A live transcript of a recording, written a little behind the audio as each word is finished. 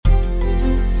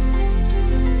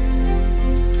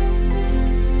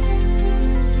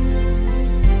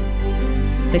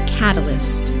The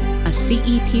Catalyst, a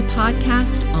CEP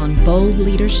podcast on bold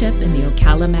leadership in the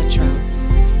Ocala Metro.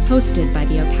 Hosted by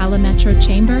the Ocala Metro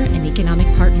Chamber and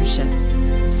Economic Partnership.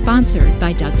 Sponsored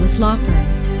by Douglas Law Firm.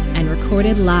 And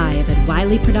recorded live at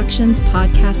Wiley Productions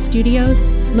Podcast Studios,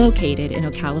 located in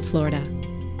Ocala, Florida.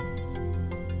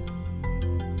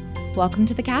 Welcome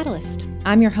to The Catalyst.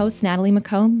 I'm your host, Natalie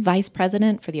McComb, Vice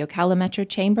President for the Ocala Metro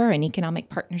Chamber and Economic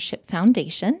Partnership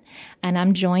Foundation, and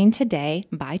I'm joined today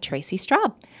by Tracy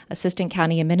Straub, Assistant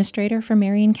County Administrator for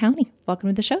Marion County. Welcome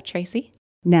to the show, Tracy.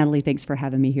 Natalie, thanks for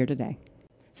having me here today.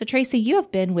 So, Tracy, you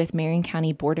have been with Marion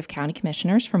County Board of County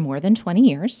Commissioners for more than 20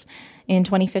 years. In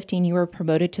 2015, you were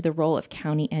promoted to the role of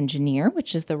County Engineer,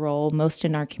 which is the role most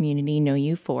in our community know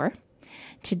you for.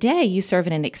 Today, you serve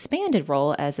in an expanded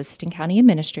role as Assistant County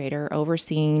Administrator,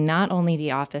 overseeing not only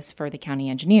the Office for the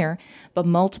County Engineer, but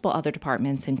multiple other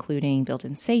departments, including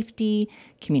Building Safety,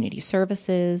 Community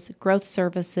Services, Growth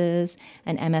Services,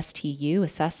 and MSTU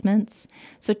assessments.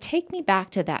 So take me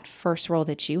back to that first role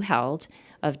that you held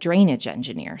of Drainage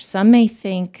Engineer. Some may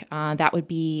think that would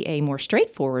be a more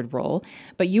straightforward role,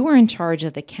 but you were in charge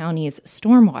of the county's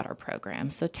stormwater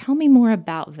program. So tell me more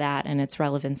about that and its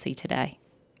relevancy today.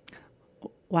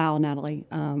 Wow, Natalie,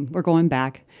 we're going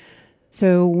back.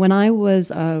 So when I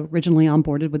was originally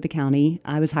onboarded with the county,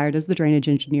 I was hired as the drainage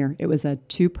engineer. It was a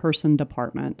two-person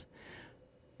department.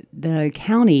 The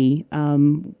county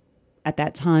at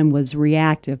that time was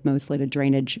reactive mostly to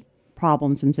drainage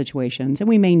problems and situations, and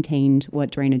we maintained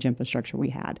what drainage infrastructure we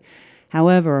had.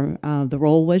 However, the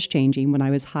role was changing. When I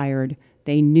was hired,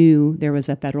 they knew there was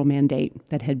a federal mandate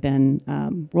that had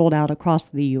been rolled out across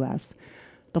the U.S.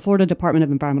 The Florida Department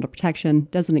of Environmental Protection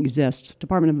doesn't exist.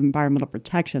 Department of Environmental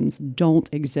Protections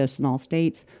don't exist in all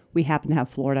states. We happen to have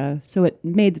Florida, so it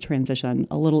made the transition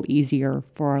a little easier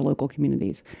for our local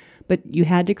communities. But you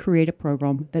had to create a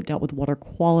program that dealt with water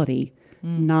quality,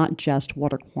 not just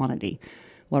water quantity.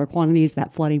 Water quantity is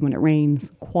that flooding when it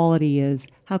rains. Quality is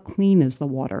how clean is the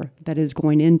water that is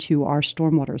going into our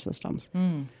stormwater systems.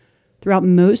 Throughout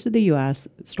most of the U.S.,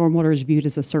 stormwater is viewed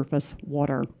as a surface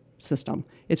water system.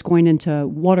 It's going into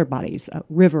water bodies,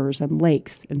 rivers and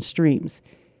lakes and streams.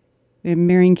 In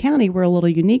Marion County, we're a little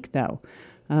unique, though.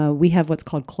 We have what's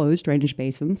called closed drainage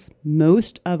basins.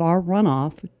 Most of our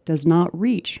runoff does not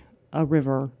reach a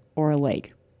river or a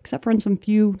lake, except for in some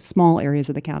few small areas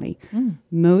of the county.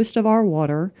 Most of our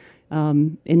water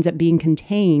ends up being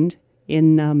contained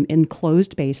in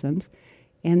closed basins,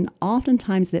 and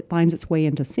oftentimes it finds its way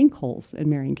into sinkholes in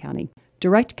Marion County.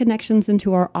 Direct connections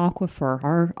into our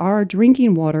aquifer. Our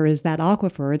drinking water is that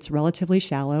aquifer. It's relatively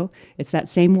shallow. It's that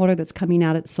same water that's coming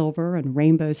out at Silver and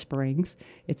Rainbow Springs.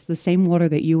 It's the same water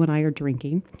that you and I are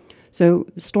drinking. So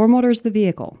stormwater is the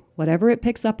vehicle. Whatever it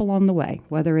picks up along the way,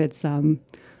 whether it's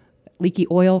leaky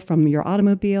oil from your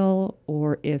automobile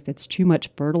or if it's too much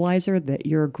fertilizer that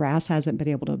your grass hasn't been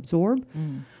able to absorb.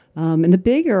 And the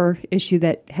bigger issue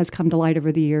that has come to light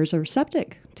over the years are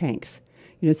septic tanks.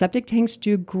 You know, septic tanks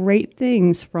do great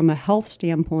things from a health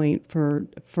standpoint for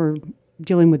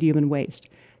dealing with human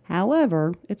waste.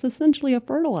 However, it's essentially a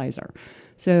fertilizer.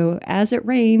 So as it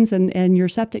rains and your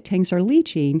septic tanks are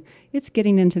leaching, it's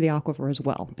getting into the aquifer as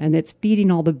well. And it's feeding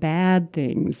all the bad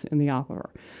things in the aquifer.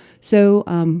 So,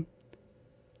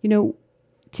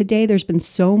 today there's been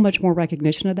so much more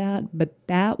recognition of that, but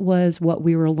that was what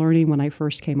we were learning when I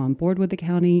first came on board with the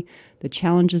county, the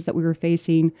challenges that we were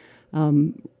facing.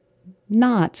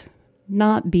 Not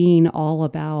being all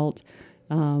about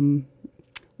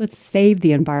let's save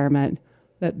the environment,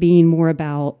 but being more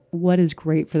about what is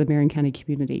great for the Marion County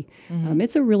community.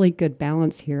 It's a really good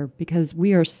balance here because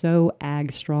we are so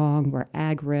ag strong, we're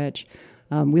ag rich.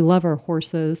 We love our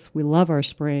horses, we love our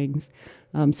springs.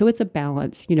 So it's a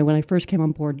balance. You know, when I first came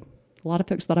on board, a lot of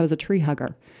folks thought I was a tree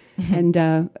hugger. And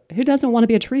who doesn't want to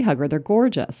be a tree hugger? They're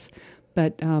gorgeous.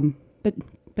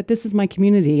 But this is my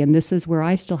community, and this is where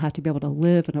I still have to be able to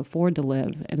live and afford to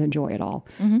live and enjoy it all.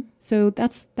 So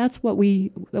that's what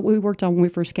we worked on when we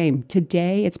first came.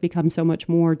 Today, it's become so much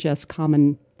more just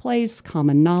commonplace,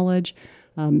 common knowledge.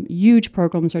 Huge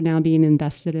programs are now being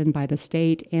invested in by the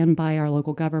state and by our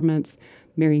local governments,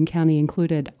 Marion County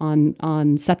included,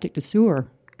 on septic to sewer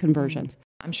conversions.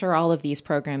 I'm sure all of these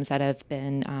programs that have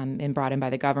been brought in by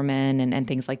the government and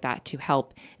things like that to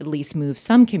help at least move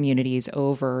some communities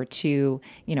over to,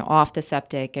 off the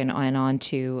septic and on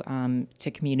to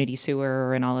community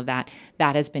sewer and all of that,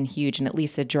 that has been huge and at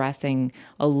least addressing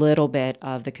a little bit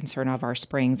of the concern of our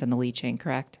springs and the leaching,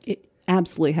 correct? It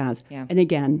absolutely has. Yeah. And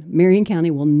again, Marion County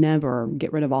will never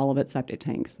get rid of all of its septic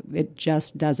tanks. It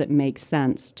just doesn't make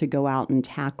sense to go out and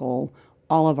tackle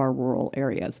all of our rural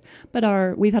areas.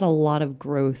 But we've had a lot of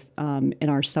growth in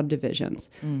our subdivisions.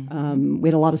 We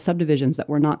had a lot of subdivisions that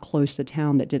were not close to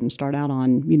town that didn't start out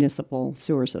on municipal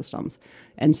sewer systems.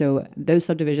 And so those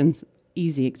subdivisions,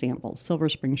 easy examples, Silver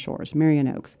Spring Shores, Marion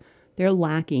Oaks, they're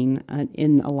lacking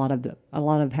in a lot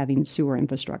of having sewer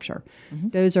infrastructure.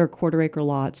 Those are quarter-acre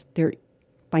lots. They're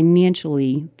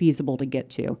financially feasible to get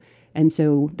to. And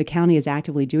so the county is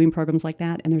actively doing programs like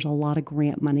that, and there's a lot of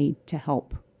grant money to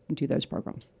help do those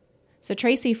programs. So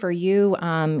Tracy, for you,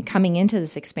 coming into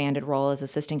this expanded role as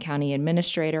Assistant County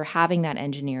Administrator, having that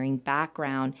engineering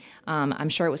background, I'm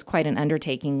sure it was quite an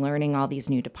undertaking learning all these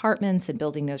new departments and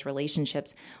building those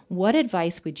relationships. What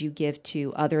advice would you give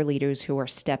to other leaders who are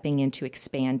stepping into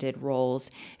expanded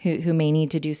roles, who may need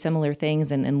to do similar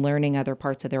things and learning other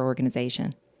parts of their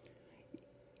organization?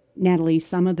 Natalie,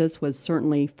 some of this was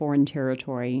certainly foreign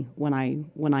territory when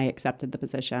I accepted the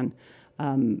position.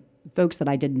 Folks that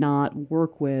I did not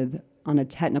work with on a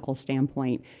technical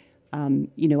standpoint. I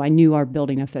knew our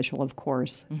building official, of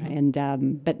course, and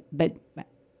but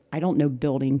I don't know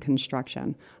building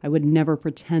construction. I would never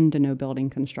pretend to know building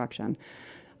construction.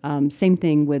 Same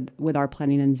thing with our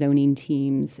planning and zoning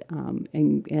teams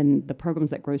and the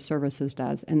programs that Growth Services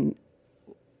does, and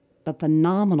the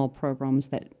phenomenal programs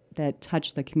that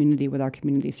touch the community with our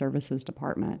community services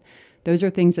department. Those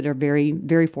are things that are very,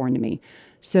 very foreign to me.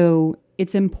 So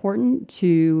it's important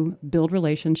to build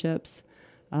relationships,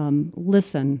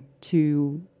 listen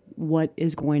to what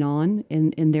is going on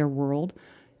in their world,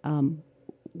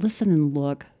 listen and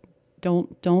look.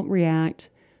 Don't react.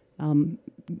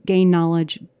 Gain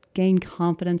knowledge, gain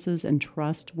confidences and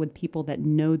trust with people that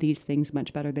know these things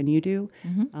much better than you do.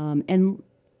 And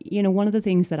one of the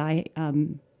things that I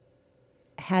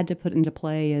had to put into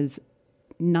play is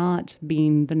not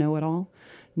being the know-it-all,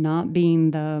 not being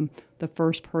the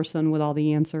first person with all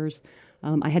the answers.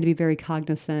 I had to be very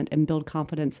cognizant and build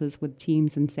confidences with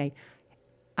teams and say,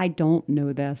 I don't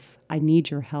know this. I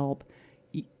need your help.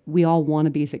 We all want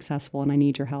to be successful, and I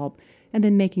need your help. And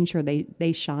then making sure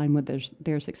they shine with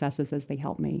their successes as they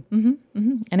help me.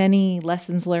 And any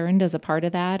lessons learned as a part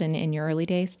of that in your early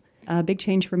days? A big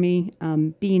change for me,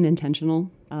 being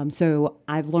intentional. So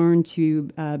I've learned to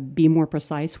be more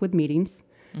precise with meetings.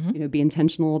 Be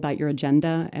intentional about your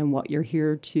agenda and what you're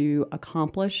here to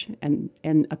accomplish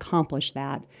and accomplish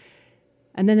that.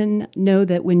 And then know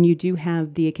that when you do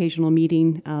have the occasional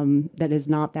meeting that is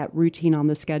not that routine on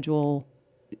the schedule,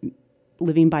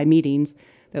 living by meetings,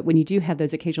 that when you do have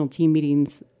those occasional team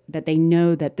meetings, that they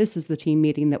know that this is the team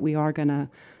meeting that we are going to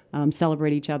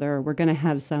celebrate each other. We're going to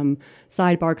have some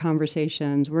sidebar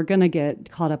conversations. We're going to get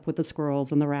caught up with the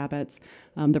squirrels and the rabbits,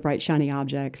 the bright, shiny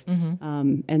objects,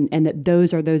 and that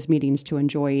those are those meetings to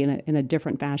enjoy in a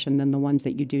different fashion than the ones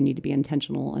that you do need to be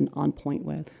intentional and on point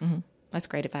with. That's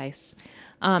great advice.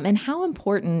 And how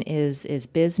important is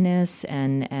business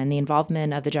and the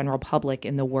involvement of the general public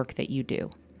in the work that you do?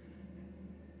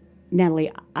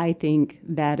 Natalie, I think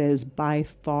that is by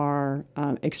far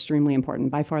extremely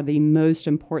important, by far the most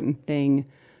important thing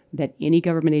that any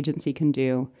government agency can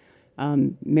do.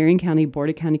 Marion County Board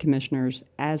of County Commissioners,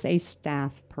 as a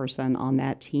staff person on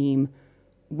that team,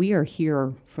 we are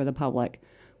here for the public.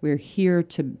 We're here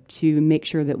to make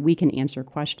sure that we can answer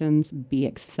questions, be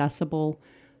accessible,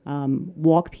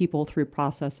 walk people through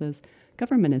processes.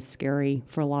 Government is scary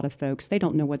for a lot of folks. They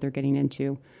don't know what they're getting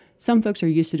into. Some folks are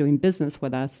used to doing business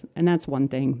with us, and that's one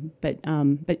thing. But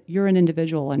you're an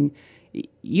individual, and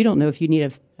you don't know if you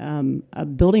need a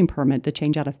building permit to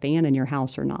change out a fan in your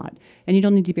house or not. And you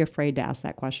don't need to be afraid to ask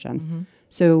that question.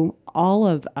 So all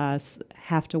of us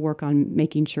have to work on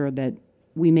making sure that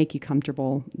we make you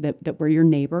comfortable, that we're your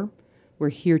neighbor. We're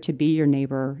here to be your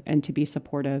neighbor and to be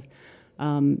supportive.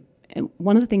 And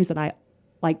one of the things that I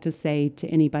like to say to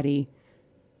anybody,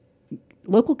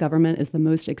 local government is the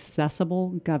most accessible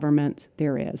government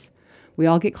there is. We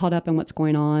all get caught up in what's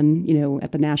going on,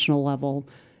 at the national level.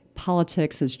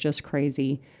 Politics is just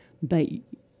crazy. But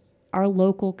our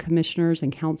local commissioners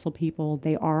and council people,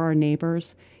 they are our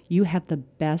neighbors. You have the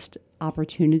best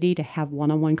opportunity to have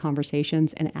one-on-one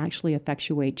conversations and actually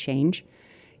effectuate change.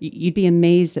 You'd be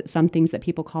amazed at some things that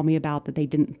people call me about that they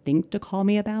didn't think to call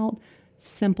me about.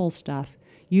 Simple stuff.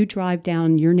 You drive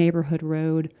down your neighborhood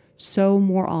road so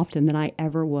more often than I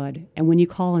ever would. And when you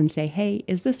call and say, hey,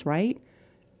 is this right?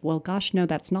 Well, gosh, no,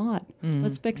 that's not.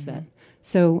 Let's fix it.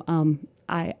 So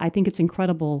I think it's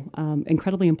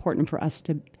incredibly important for us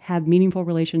to have meaningful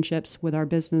relationships with our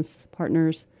business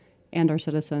partners and our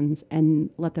citizens and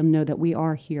let them know that we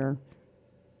are here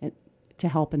to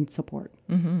help and support.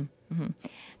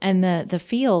 And the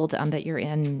field that you're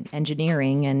in,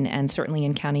 engineering and certainly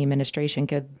in county administration,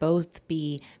 could both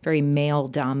be very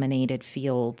male-dominated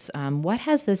fields. What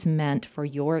has this meant for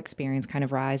your experience kind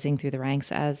of rising through the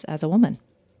ranks as a woman?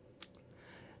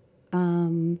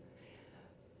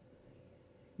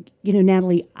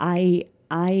 Natalie, I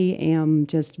am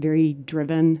just very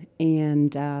driven,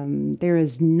 and there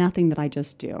is nothing that I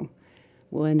just do.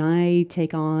 When I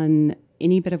take on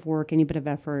any bit of work, any bit of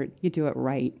effort, you do it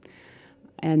right.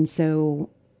 And so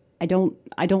I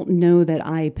don't know that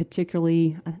I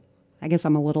particularly, I guess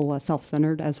I'm a little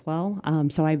self-centered as well.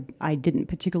 So I didn't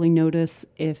particularly notice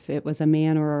if it was a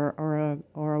man or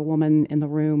a woman in the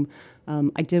room.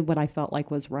 I did what I felt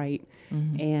like was right.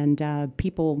 And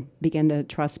people began to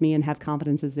trust me and have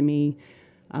confidences in me.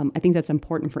 I think that's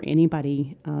important for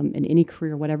anybody in any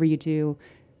career, whatever you do.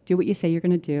 Do what you say you're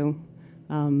going to do.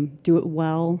 Do it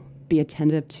well. Be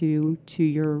attentive to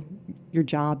your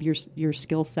job, your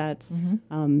skill sets.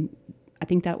 I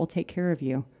think that will take care of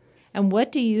you. And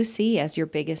what do you see as your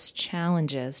biggest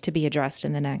challenges to be addressed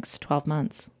in the next 12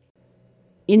 months?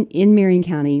 In Marion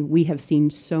County, we have seen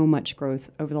so much growth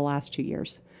over the last 2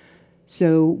 years.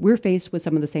 So we're faced with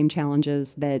some of the same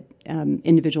challenges that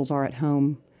individuals are at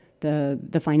home,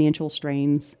 the financial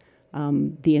strains,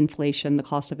 the inflation, the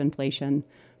cost of inflation,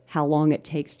 how long it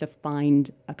takes to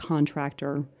find a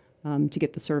contractor to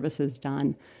get the services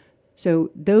done.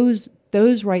 So those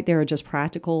right there are just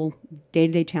practical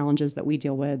day-to-day challenges that we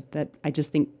deal with that I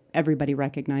just think everybody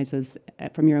recognizes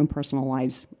from your own personal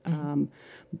lives.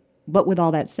 But with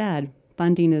all that said,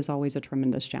 funding is always a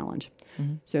tremendous challenge.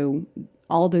 So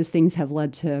all of those things have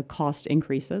led to cost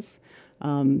increases.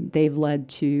 They've led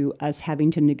to us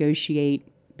having to negotiate,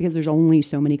 because there's only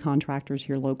so many contractors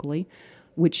here locally,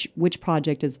 which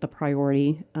project is the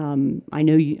priority. I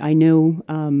know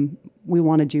we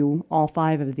want to do all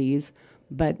 5 of these,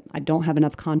 but I don't have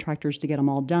enough contractors to get them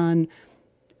all done.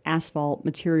 Asphalt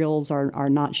materials are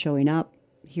not showing up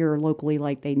here locally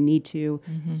like they need to.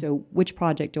 So which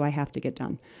project do I have to get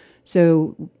done?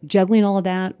 So juggling all of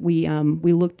that, we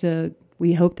hope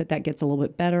that gets a little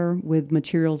bit better with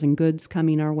materials and goods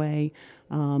coming our way.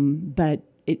 But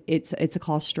it's a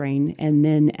cost strain. And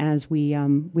then as we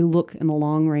look in the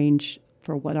long range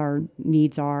for what our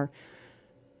needs are,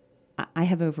 I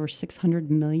have over $600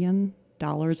 million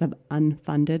of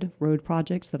unfunded road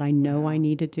projects that I know I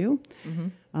need to do.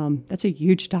 That's a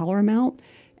huge dollar amount.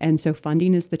 And so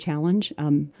funding is the challenge.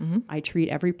 I treat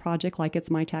every project like it's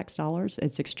my tax dollars.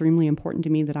 It's extremely important to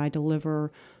me that I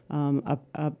deliver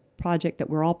a project that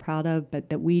we're all proud of, but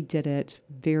that we did it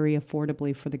very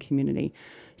affordably for the community.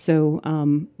 So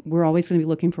we're always going to be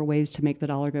looking for ways to make the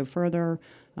dollar go further,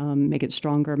 make it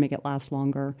stronger, make it last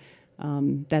longer.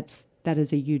 That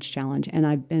is a huge challenge. And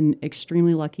I've been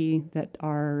extremely lucky that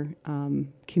our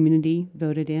community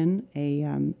voted in a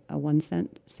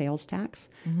 1-cent sales tax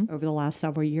over the last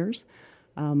several years.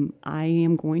 I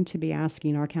am going to be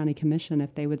asking our county commission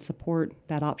if they would support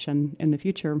that option in the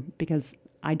future, because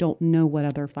I don't know what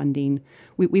other funding,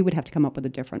 we would have to come up with a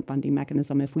different funding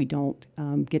mechanism if we don't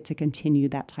get to continue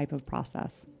that type of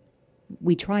process.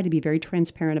 We try to be very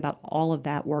transparent about all of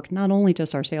that work, not only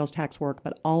just our sales tax work,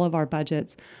 but all of our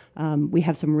budgets. We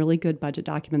have some really good budget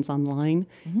documents online.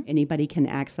 Anybody can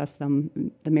access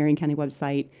them. The Marion County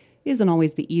website isn't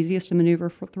always the easiest to maneuver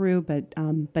through, but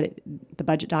the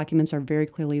budget documents are very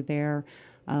clearly there.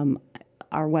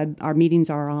 Our meetings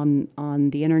are on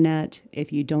the internet.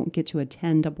 If you don't get to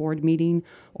attend a board meeting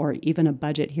or even a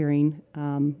budget hearing,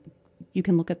 you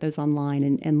can look at those online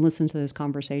and listen to those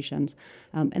conversations,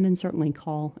 and then certainly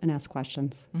call and ask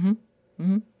questions.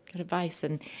 Good advice.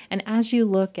 And as you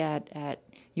look at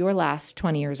your last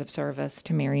 20 years of service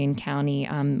to Marion County,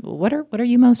 what are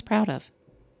you most proud of?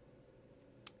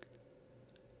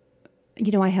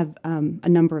 I have a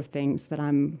number of things that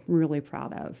I'm really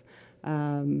proud of.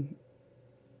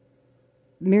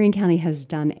 Marion County has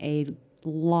done a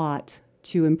lot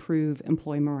to improve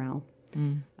employee morale.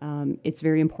 It's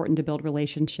very important to build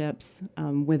relationships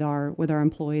with our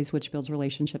employees, which builds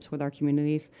relationships with our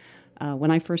communities.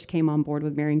 When I first came on board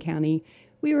with Marion County,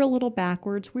 we were a little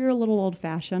backwards. We were a little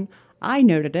old-fashioned. I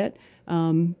noted it,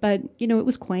 but it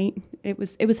was quaint. It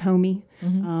was homey.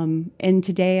 And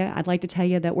today, I'd like to tell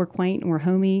you that we're quaint and we're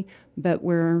homey, but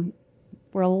we're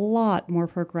a lot more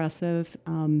progressive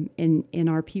in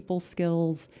our people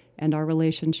skills and our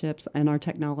relationships and our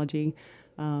technology.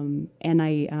 And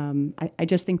I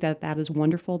just think that is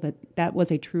wonderful, that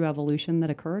was a true evolution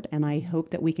that occurred, and I hope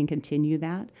that we can continue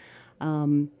that.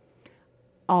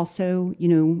 Also,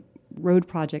 road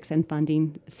projects and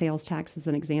funding, sales tax is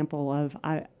an example of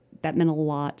that meant a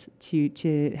lot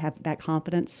to have that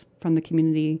confidence from the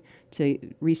community to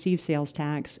receive sales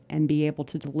tax and be able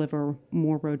to deliver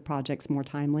more road projects more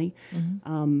timely.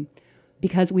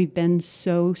 Because we've been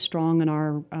so strong in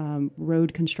our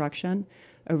road construction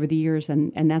over the years,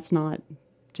 and that's not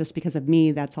just because of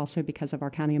me, that's also because of our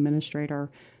county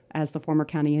administrator. As the former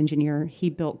county engineer, he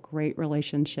built great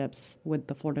relationships with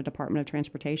the Florida Department of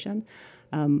Transportation.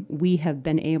 We have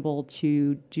been able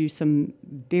to do some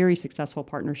very successful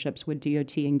partnerships with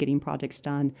DOT in getting projects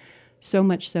done, so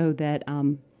much so that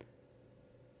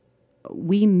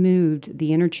we moved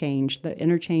the interchange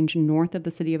north of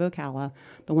the city of Ocala,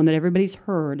 the one that everybody's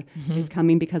heard is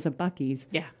coming because of Buc-ee's.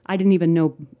 Yeah. I didn't even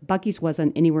know Buc-ee's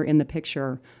wasn't anywhere in the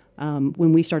picture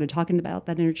when we started talking about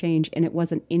that interchange, and it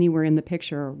wasn't anywhere in the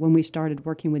picture when we started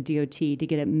working with DOT to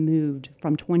get it moved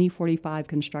from 2045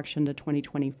 construction to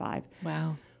 2025.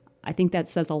 Wow. I think that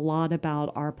says a lot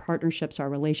about our partnerships, our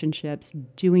relationships,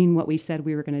 doing what we said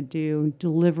we were going to do,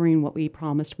 delivering what we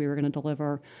promised we were going to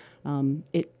deliver.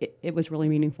 It was really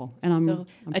meaningful, and I'm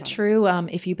a true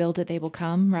if you build it, they will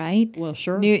come, right? Well,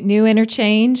 sure. New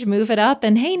interchange, move it up,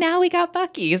 and hey, now we got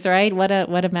Buc-ee's, right? What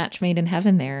a match made in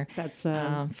heaven there. That's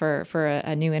for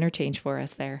a new interchange for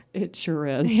us there. It sure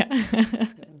is. Yeah.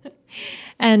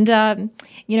 And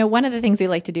one of the things we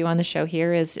like to do on the show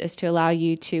here is to allow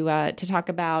you to talk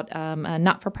about a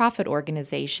not-for-profit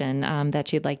organization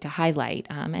that you'd like to highlight.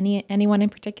 Anyone in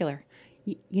particular?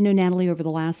 Natalie, over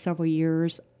the last several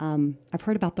years, I've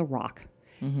heard about The Rock.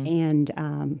 And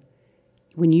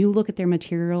when you look at their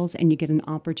materials and you get an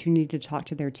opportunity to talk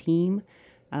to their team,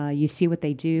 you see what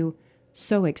they do.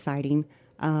 So exciting.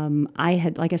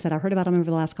 Like I said, I heard about them over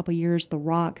the last couple of years. The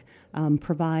Rock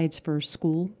provides for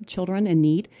school children in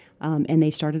need, and they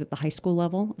started at the high school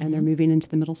level, and they're moving into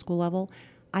the middle school level.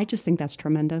 I just think that's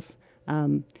tremendous.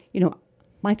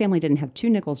 My family didn't have two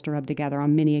nickels to rub together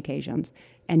on many occasions,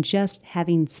 and just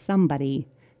having somebody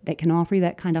that can offer you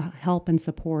that kind of help and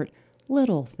support,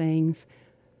 little things.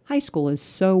 High school is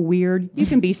so weird. You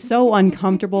can be so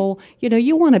uncomfortable.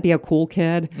 You want to be a cool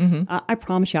kid. I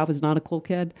promise you I was not a cool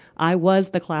kid. I was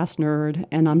the class nerd,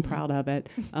 and I'm proud of it.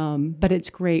 But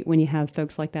it's great when you have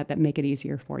folks like that make it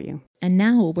easier for you. And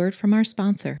now a word from our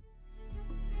sponsor.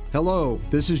 Hello,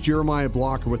 this is Jeremiah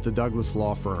Blocker with the Douglas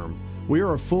Law Firm. We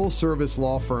are a full-service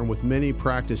law firm with many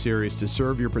practice areas to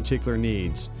serve your particular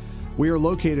needs. We are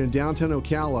located in downtown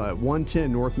Ocala at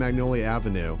 110 North Magnolia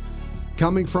Avenue.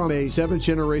 Coming from a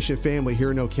seventh-generation family here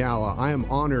in Ocala, I am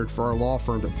honored for our law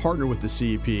firm to partner with the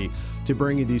CEP to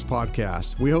bring you these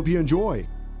podcasts. We hope you enjoy.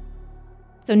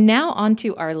 So now on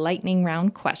to our lightning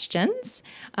round questions.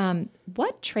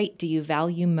 What trait do you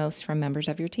value most from members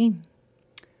of your team?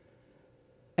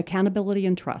 Accountability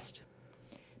and trust.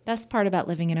 Best part about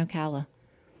living in Ocala?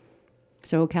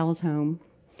 So Ocala's home.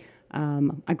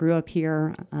 I grew up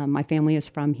here. My family is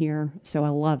from here, so I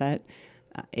love it.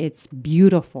 It's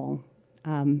beautiful.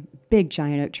 Big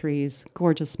giant oak trees,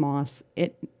 gorgeous moss.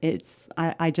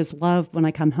 I just love when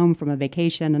I come home from a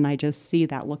vacation and I just see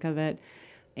that look of it.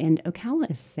 And Ocala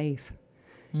is safe.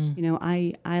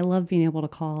 I love being able to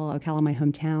call Ocala my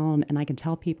hometown, and I can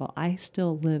tell people I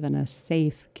still live in a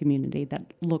safe community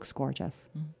that looks gorgeous.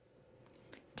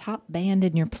 Top band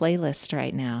in your playlist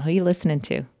right now. Who are you listening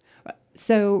to?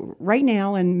 So right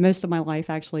now, and most of my life,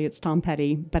 actually, it's Tom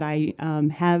Petty. But I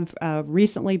have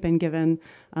recently been given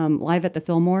Live at the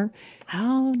Fillmore.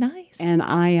 Oh, nice! And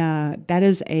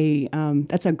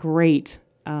that's a great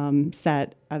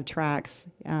set of tracks,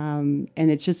 and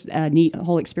it's just a neat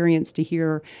whole experience to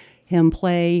hear him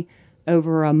play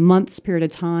over a month's period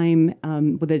of time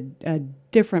with a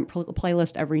different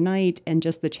playlist every night, and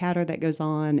just the chatter that goes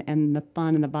on and the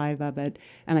fun and the vibe of it.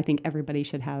 And I think everybody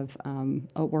should have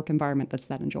a work environment that's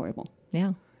that enjoyable.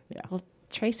 Yeah. Well,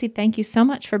 Tracy, thank you so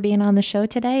much for being on the show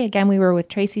today. Again, we were with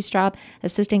Tracy Straub,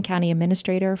 Assistant County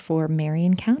Administrator for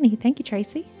Marion County. Thank you,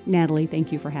 Tracy. Natalie,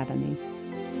 thank you for having me.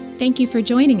 Thank you for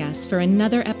joining us for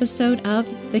another episode of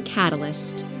The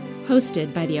Catalyst,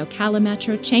 hosted by the Ocala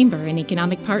Metro Chamber and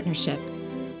Economic Partnership,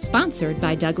 sponsored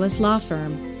by Douglas Law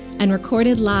Firm, and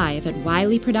recorded live at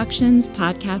Wiley Productions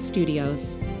Podcast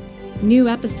Studios. New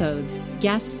episodes,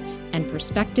 guests, and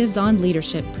perspectives on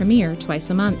leadership premiere twice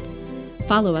a month.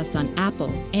 Follow us on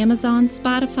Apple, Amazon,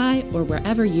 Spotify, or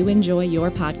wherever you enjoy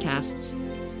your podcasts.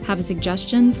 Have a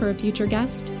suggestion for a future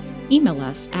guest? Email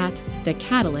us at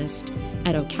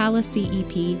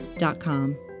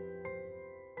thecatalyst@ocalacep.com.